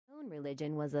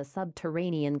religion was a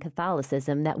subterranean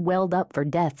Catholicism that welled up for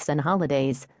deaths and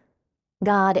holidays.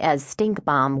 God as stink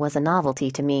bomb was a novelty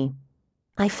to me.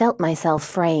 I felt myself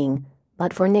fraying,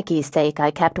 but for Nicky's sake I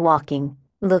kept walking,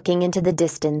 looking into the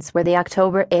distance where the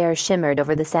October air shimmered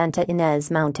over the Santa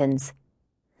Ynez Mountains.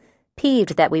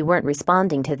 Peeved that we weren't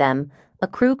responding to them, a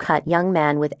crew-cut young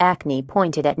man with acne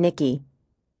pointed at Nicky.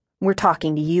 "We're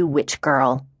talking to you, witch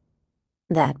girl."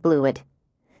 That blew it.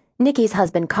 Nicky's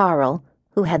husband Carl,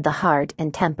 who had the heart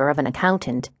and temper of an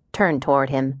accountant, turned toward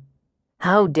him.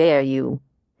 "How dare you?"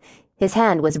 His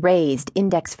hand was raised,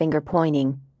 index finger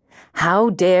pointing. "How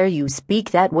dare you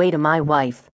speak that way to my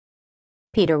wife?"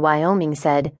 Peter Wyoming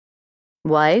said,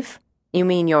 "Wife? You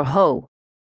mean your hoe?"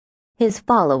 His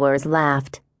followers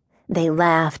laughed. They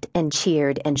laughed and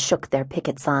cheered and shook their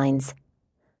picket signs.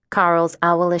 Carl's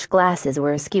owlish glasses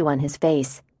were askew on his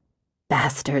face.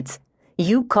 "Bastards!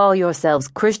 You call yourselves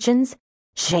Christians?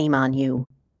 Shame on you."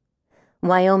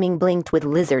 Wyoming blinked with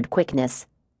lizard quickness.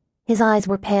 His eyes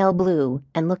were pale blue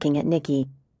and looking at Nicky.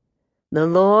 "The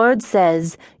Lord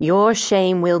says, your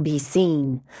shame will be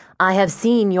seen. I have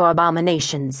seen your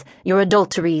abominations, your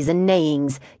adulteries and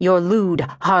neighings, your lewd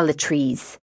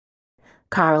harlotries."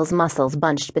 Carl's muscles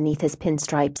bunched beneath his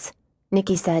pinstripes.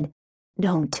 Nicky said,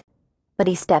 "Don't," but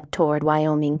he stepped toward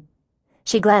Wyoming.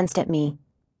 She glanced at me.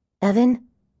 "Evan?"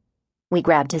 We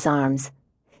grabbed his arms.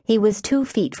 He was 2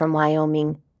 feet from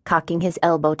Wyoming, cocking his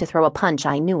elbow to throw a punch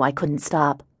I knew I couldn't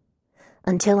stop.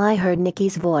 Until I heard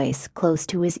Nicky's voice close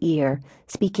to his ear,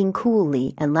 speaking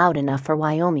coolly and loud enough for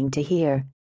Wyoming to hear.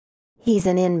 "He's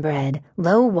an inbred,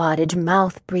 low-wattage,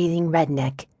 mouth-breathing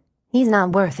redneck. He's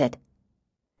not worth it."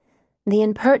 The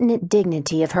impertinent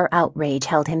dignity of her outrage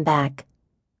held him back.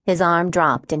 His arm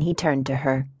dropped and he turned to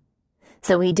her.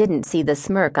 So he didn't see the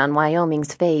smirk on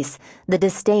Wyoming's face, the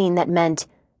disdain that meant,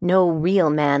 no real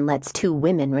man lets 2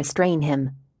 women restrain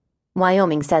him.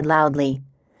 Wyoming said loudly,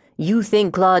 "You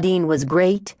think Claudine was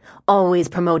great, always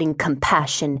promoting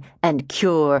compassion and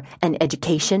cure and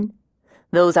education?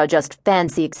 Those are just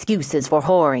fancy excuses for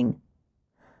whoring."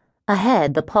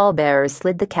 Ahead, the pallbearers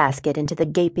slid the casket into the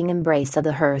gaping embrace of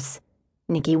the hearse.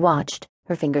 Nicky watched,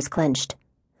 her fingers clenched.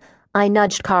 I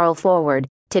nudged Carl forward,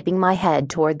 tipping my head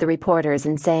toward the reporters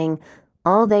and saying,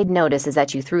 "All they'd notice is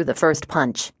that you threw the first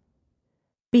punch."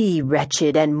 "Be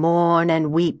wretched and mourn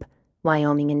and weep,"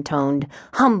 Wyoming intoned.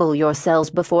 "Humble yourselves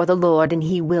before the Lord and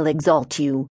he will exalt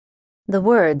you." The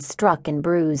words struck and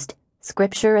bruised,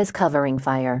 scripture as covering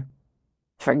fire.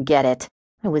 Forget it.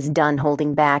 I was done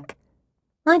holding back.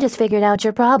 "I just figured out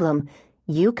your problem.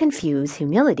 You confuse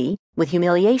humility with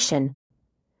humiliation."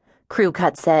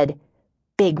 Crew-cut said,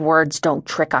 "Big words don't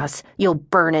trick us. You'll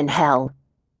burn in hell."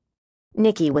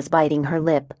 Nicky was biting her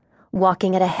lip,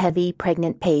 walking at a heavy,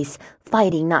 pregnant pace,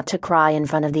 fighting not to cry in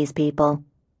front of these people.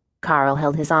 Carl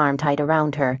held his arm tight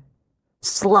around her.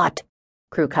 "Slut!"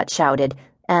 Crew-cut shouted,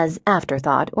 as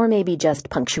afterthought or maybe just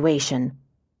punctuation.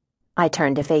 I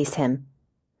turned to face him.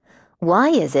 "Why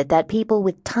is it that people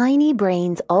with tiny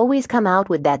brains always come out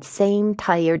with that same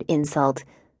tired insult?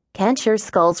 Can't your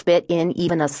skulls fit in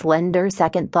even a slender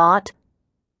second thought?"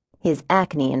 His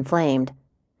acne inflamed.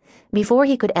 Before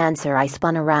he could answer, I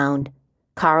spun around.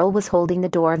 Carl was holding the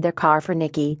door of their car for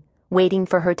Nicky, waiting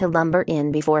for her to lumber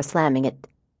in before slamming it.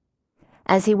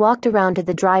 As he walked around to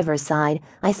the driver's side,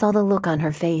 I saw the look on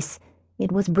her face.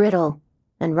 It was brittle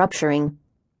and rupturing.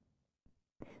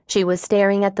 She was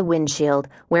staring at the windshield,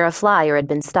 where a flyer had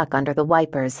been stuck under the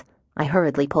wipers. I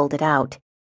hurriedly pulled it out.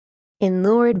 In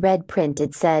lurid red print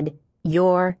it said,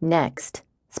 "You're next,"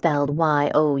 spelled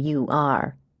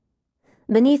Y-O-U-R.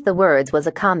 Beneath the words was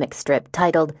a comic strip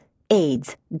titled,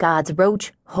 "AIDS, God's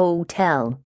Roach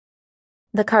Hotel."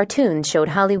 The cartoon showed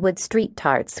Hollywood street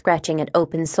tarts scratching at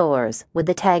open sores with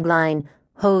the tagline,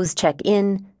 "Hoes check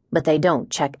in, but they don't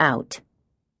check out."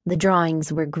 The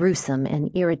drawings were gruesome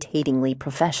and irritatingly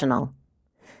professional.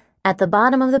 At the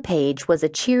bottom of the page was a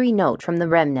cheery note from the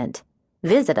remnant.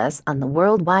 Visit us on the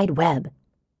World Wide Web.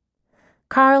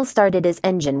 Carl started his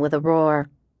engine with a roar.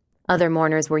 Other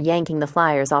mourners were yanking the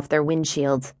flyers off their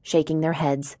windshields, shaking their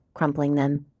heads, crumpling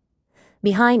them.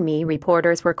 Behind me,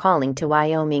 reporters were calling to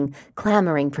Wyoming,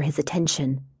 clamoring for his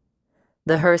attention.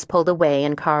 The hearse pulled away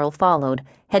and Carl followed,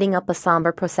 heading up a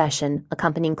somber procession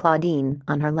accompanying Claudine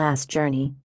on her last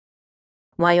journey.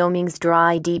 Wyoming's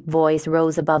dry, deep voice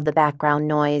rose above the background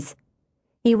noise.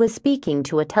 He was speaking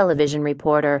to a television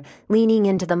reporter, leaning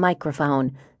into the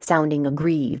microphone, sounding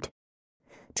aggrieved.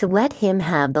 To let him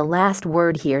have the last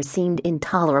word here seemed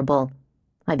intolerable.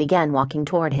 I began walking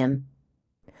toward him.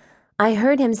 I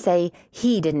heard him say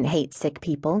he didn't hate sick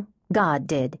people, God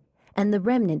did, and the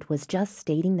remnant was just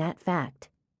stating that fact.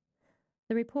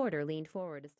 The reporter leaned forward.